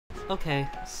Okay,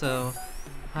 so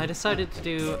I decided to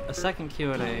do a second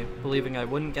Q&A, believing I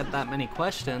wouldn't get that many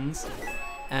questions,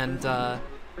 and I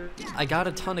got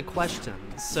a ton of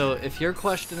questions. So if your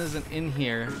question isn't in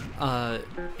here,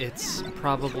 it's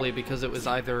probably because it was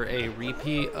either a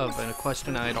repeat of a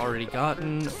question I had already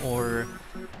gotten, or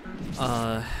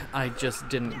I just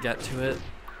didn't get to it.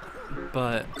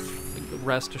 But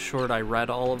rest assured, I read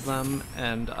all of them,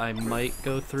 and I might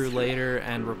go through later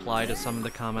and reply to some of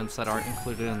the comments that aren't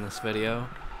included in this video.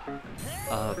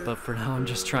 But for now, I'm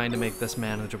just trying to make this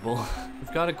manageable.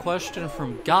 We've got a question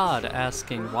from God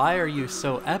asking, why are you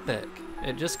so epic?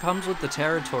 It just comes with the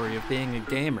territory of being a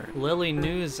gamer. Lily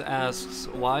News asks,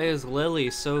 why is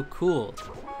Lily so cool?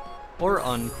 Or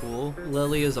uncool.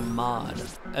 Lily is a mod,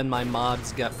 and my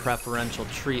mods get preferential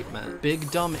treatment. Big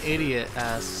Dumb Idiot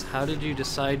asks, how did you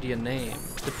decide your name?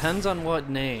 Depends on what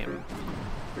name.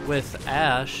 With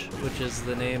Ash, which is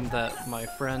the name that my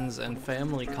friends and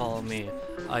family call me,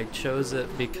 I chose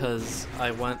it because I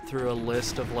went through a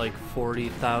list of like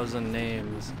 40,000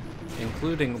 names,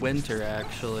 including Winter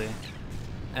actually.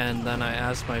 And then I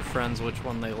asked my friends which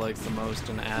one they liked the most,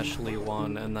 and Ashley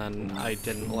won, and then I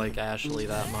didn't like Ashley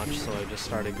that much, so I just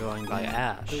started going by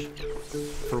Ash.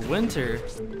 For Winter,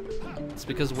 it's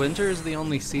because winter is the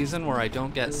only season where I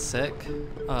don't get sick,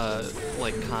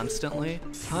 like constantly.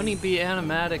 Honeybee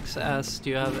Animatics asks,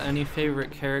 do you have any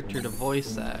favorite character to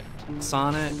voice act?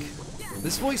 Sonic.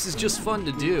 This voice is just fun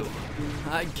to do.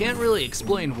 I can't really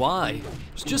explain why.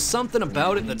 There's just something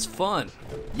about it that's fun.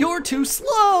 You're too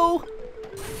slow!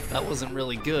 That wasn't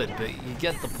really good, but you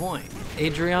get the point.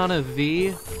 Adriana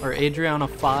V, or Adriana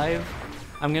 5.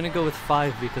 I'm gonna go with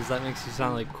 5 because that makes you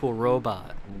sound like a cool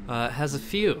robot. Has a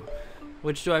few.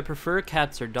 Which do I prefer,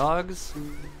 cats or dogs?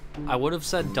 I would have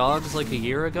said dogs like a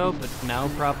year ago, but now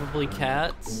probably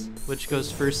cats. Which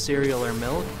goes first, cereal or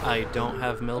milk? I don't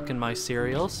have milk in my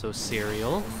cereal, so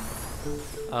cereal.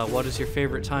 What is your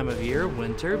favorite time of year?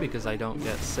 Winter, because I don't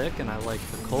get sick and I like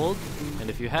the cold. And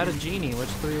if you had a genie, which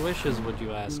 3 wishes would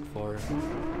you ask for?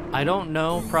 I don't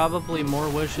know, probably more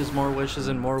wishes,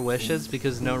 and more wishes,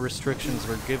 because no restrictions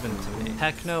were given to me.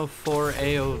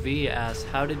 Techno4AOV asks,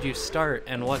 how did you start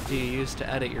and what do you use to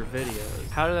edit your videos?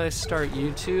 How did I start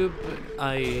YouTube?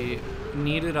 I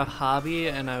needed a hobby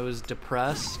and I was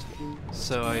depressed,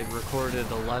 so I recorded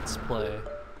a Let's Play.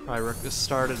 I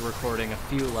started recording a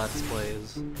few Let's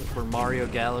Plays for Mario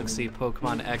Galaxy,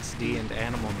 Pokemon XD, and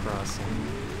Animal Crossing.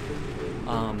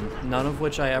 None of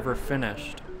which I ever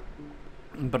finished.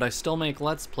 But I still make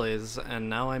Let's Plays, and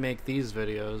now I make these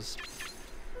videos.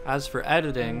 As for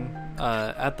editing,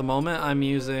 at the moment I'm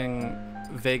using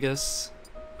Vegas,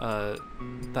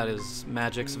 that is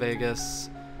Magix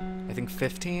Vegas, I think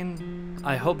 15.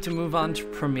 I hope to move on to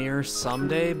Premiere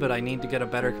someday, but I need to get a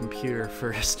better computer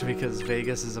first because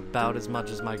Vegas is about as much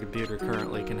as my computer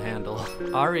currently can handle.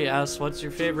 Ari asks, what's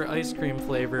your favorite ice cream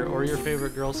flavor or your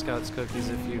favorite Girl Scouts cookies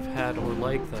if you've had or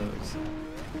like those?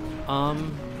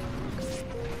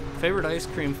 Favorite ice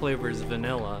cream flavor is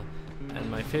vanilla,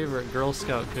 and my favorite Girl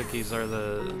Scout cookies are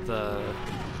the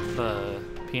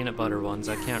peanut butter ones.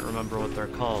 I can't remember what they're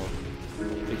called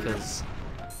because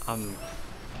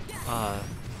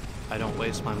I don't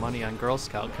waste my money on Girl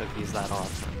Scout cookies that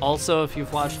often. Also, if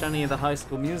you've watched any of the High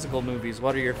School Musical movies,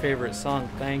 what are your favorite songs?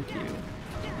 Thank you.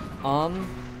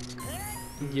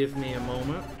 Give me a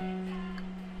moment.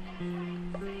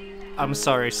 I'm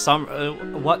sorry,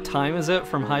 what time is it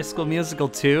from High School Musical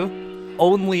 2?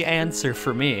 Only answer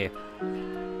for me.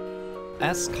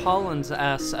 S. Collins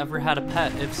asks, ever had a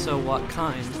pet? If so, what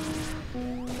kind?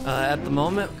 At the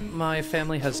moment, my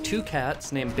family has 2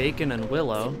 cats named Bacon and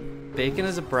Willow. Bacon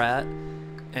is a brat,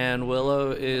 and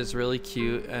Willow is really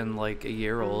cute and like a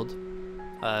year old.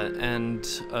 And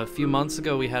a few months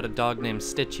ago we had a dog named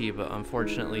Stitchy, but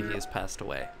unfortunately he has passed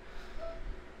away.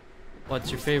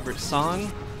 What's your favorite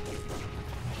song?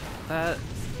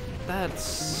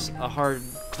 That's a hard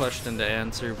question to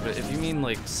answer, but if you mean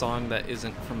like song that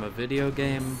isn't from a video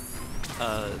game,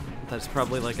 that's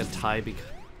probably like a tie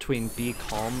between Be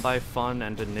Calm by Fun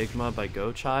and Enigma by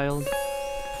Go Child.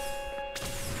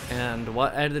 And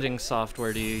what editing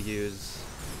software do you use?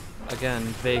 Again,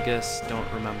 Vegas, don't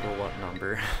remember what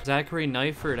number. Zachary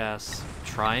Kniford asks,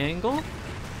 triangle?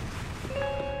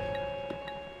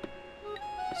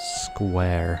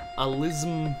 Square.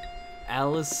 Alism,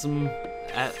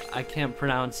 I can't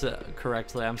pronounce it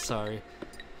correctly, I'm sorry.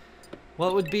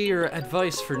 What would be your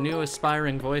advice for new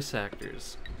aspiring voice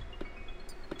actors?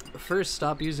 First,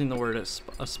 stop using the word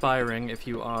aspiring if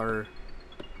you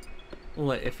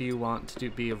want to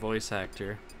be a voice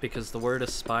actor, because the word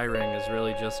aspiring is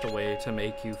really just a way to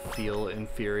make you feel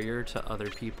inferior to other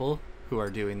people who are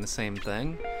doing the same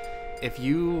thing. if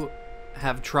you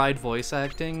have tried voice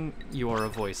acting, you are a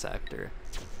voice actor.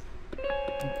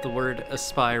 The word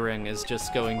aspiring is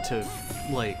just going to,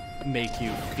 like, make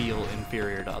you feel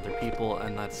inferior to other people,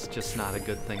 and that's just not a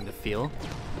good thing to feel.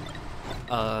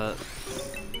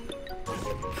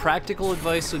 Practical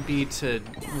advice would be to,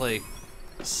 like,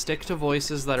 stick to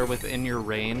voices that are within your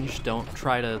range. Don't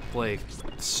try to, like,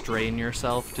 strain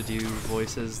yourself to do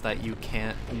voices that you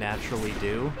can't naturally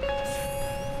do.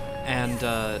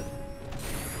 And,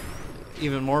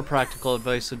 even more practical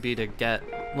advice would be to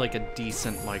get, like, a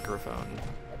decent microphone.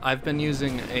 I've been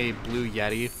using a Blue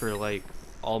Yeti for, like,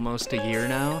 almost a year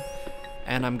now,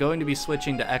 and I'm going to be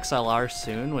switching to XLR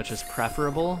soon, which is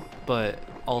preferable, but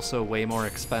also way more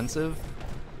expensive.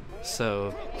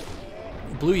 So,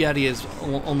 Blue Yeti is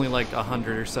only like $100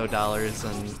 or so,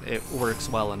 and it works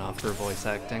well enough for voice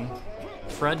acting.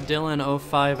 Fred Dillon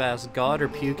 05 asks, God or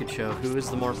Pikachu? Who is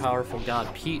the more powerful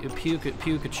god?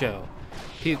 Pikachu.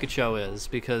 Pikachu is,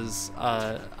 because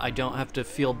I don't have to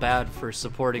feel bad for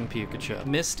supporting Pikachu.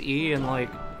 Mist E and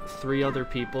like 3 other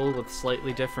people with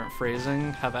slightly different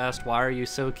phrasing have asked, why are you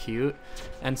so cute?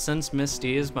 And since Mist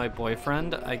E is my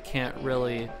boyfriend, I can't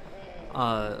really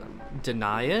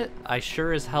deny it. I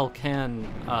sure as hell can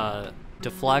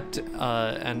deflect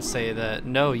and say that,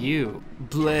 no, you,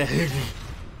 bleh,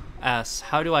 asks,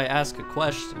 how do I ask a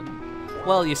question?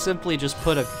 Well, you simply just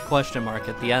put a question mark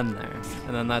at the end there,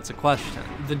 and then that's a question.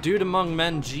 The dude among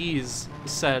men, G's,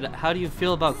 said, how do you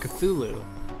feel about Cthulhu?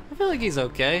 I feel like he's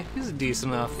okay. He's a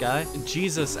decent enough guy.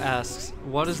 Jesus asks,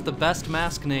 what is the best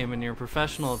mask name in your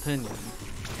professional opinion?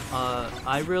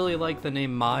 I really like the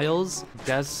name Miles.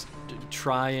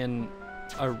 Try and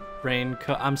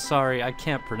raincoat. I'm sorry, I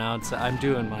can't pronounce it. I'm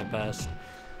doing my best.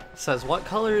 Says, what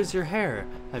color is your hair?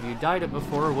 Have you dyed it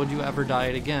before, or would you ever dye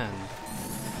it again?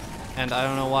 And I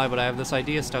don't know why, but I have this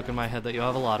idea stuck in my head that you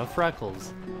have a lot of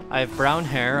freckles. I have brown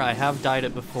hair. I have dyed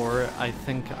it before. I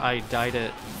think I dyed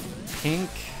it pink,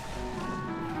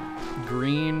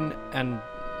 green, and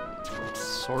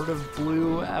sort of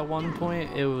blue at one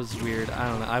point. It was weird. I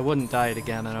don't know. I wouldn't dye it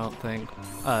again, I don't think.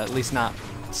 At least not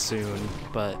soon,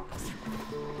 but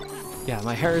yeah,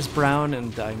 my hair is brown,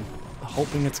 and I'm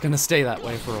hoping it's gonna stay that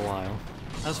way for a while.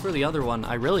 As for the other one,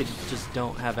 I really just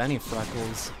don't have any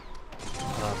freckles.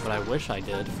 But I wish I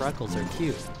did. Freckles are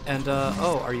cute. And,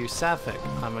 oh, are you sapphic?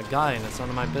 I'm a guy and it's none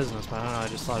of my business, but I don't know, I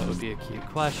just thought it would be a cute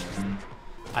question.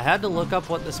 I had to look up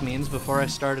what this means before I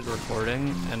started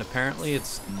recording, and apparently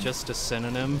it's just a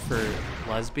synonym for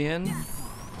lesbian.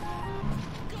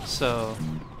 So,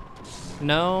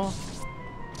 no,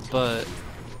 but,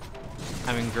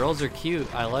 I mean, girls are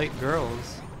cute. I like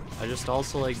girls. I just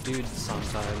also like dudes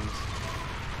sometimes.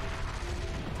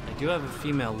 I do have a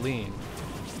female lean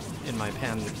in my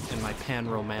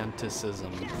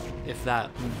pan-romanticism, if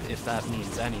that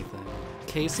means anything.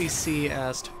 Casey C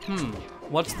asked,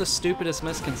 what's the stupidest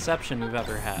misconception you've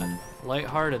ever had?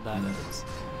 Lighthearted, that is.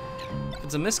 If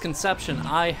it's a misconception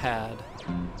I had,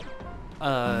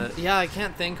 yeah, I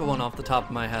can't think of one off the top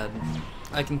of my head.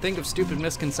 I can think of stupid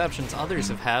misconceptions others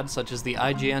have had, such as the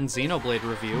IGN Xenoblade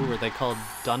review, where they called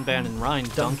Dunban and Rhine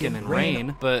Duncan and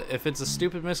Rain, but if it's a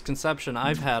stupid misconception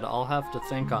I've had, I'll have to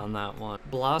think on that one.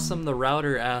 Blossom the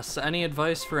Router asks, any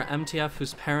advice for MTF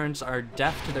whose parents are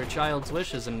deaf to their child's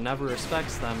wishes and never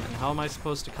respects them, and how am I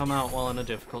supposed to come out while in a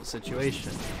difficult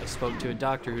situation? I spoke to a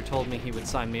doctor who told me he would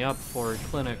sign me up for a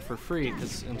clinic for free,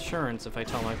 because insurance if I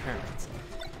tell my parents.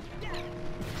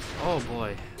 Oh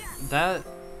boy, that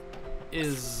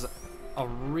is a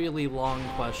really long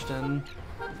question,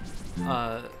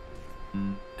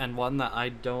 and one that I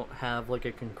don't have like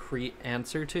a concrete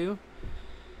answer to.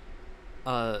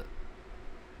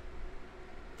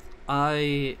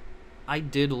 I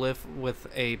did live with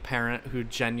a parent who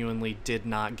genuinely did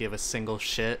not give a single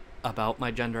shit about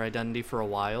my gender identity for a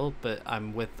while, but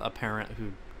I'm with a parent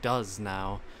who does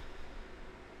now.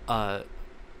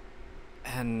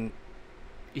 And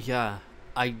yeah,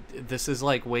 this is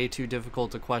like way too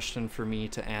difficult a question for me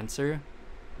to answer,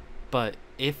 but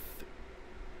if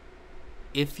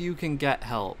you can get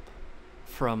help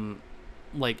from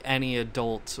like any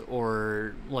adult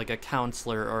or like a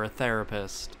counselor or a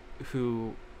therapist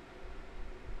who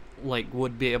like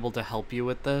would be able to help you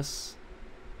with this,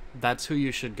 that's who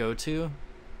you should go to.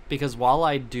 Because while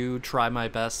I do try my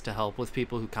best to help with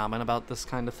people who comment about this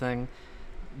kind of thing,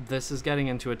 this is getting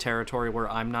into a territory where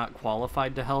I'm not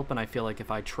qualified to help, and I feel like if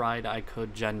I tried, I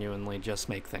could genuinely just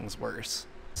make things worse.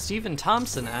 Stephen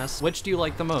Thompson asks, which do you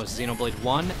like the most, Xenoblade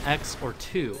 1, X, or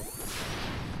 2?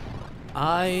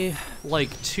 I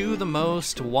like 2 the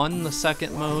most, 1 the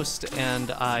second most,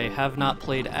 and I have not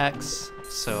played X,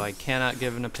 so I cannot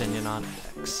give an opinion on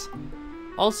X.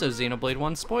 Also, Xenoblade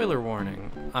 1 spoiler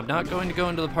warning. I'm not going to go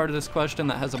into the part of this question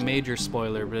that has a major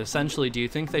spoiler, but essentially, do you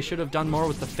think they should have done more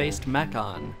with the faced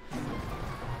Mechon?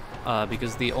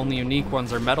 Because the only unique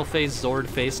ones are Metal Face, Zord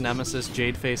Face, Nemesis,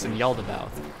 Jade Face, and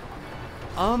Yaldabaoth.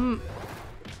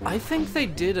 I think they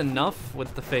did enough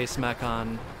with the faced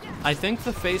Mechon. I think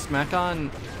the faced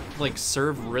Mechon, like,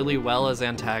 serve really well as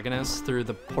antagonists through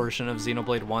the portion of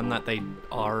Xenoblade 1 that they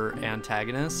are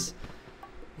antagonists.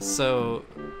 So,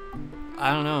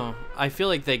 I don't know. I feel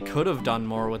like they could have done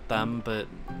more with them, but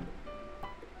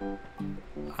I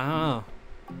don't know.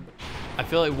 I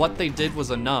feel like what they did was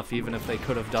enough, even if they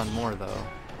could have done more, though,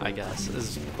 I guess,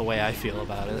 is the way I feel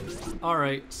about it.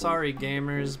 Alright, sorry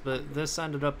gamers, but this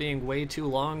ended up being way too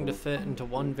long to fit into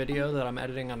one video that I'm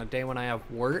editing on a day when I have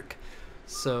work.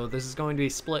 So this is going to be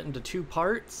split into 2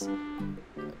 parts.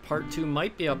 Part 2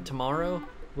 might be up tomorrow.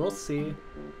 We'll see.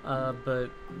 But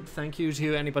thank you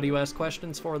to anybody who asked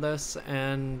questions for this,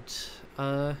 and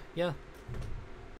yeah.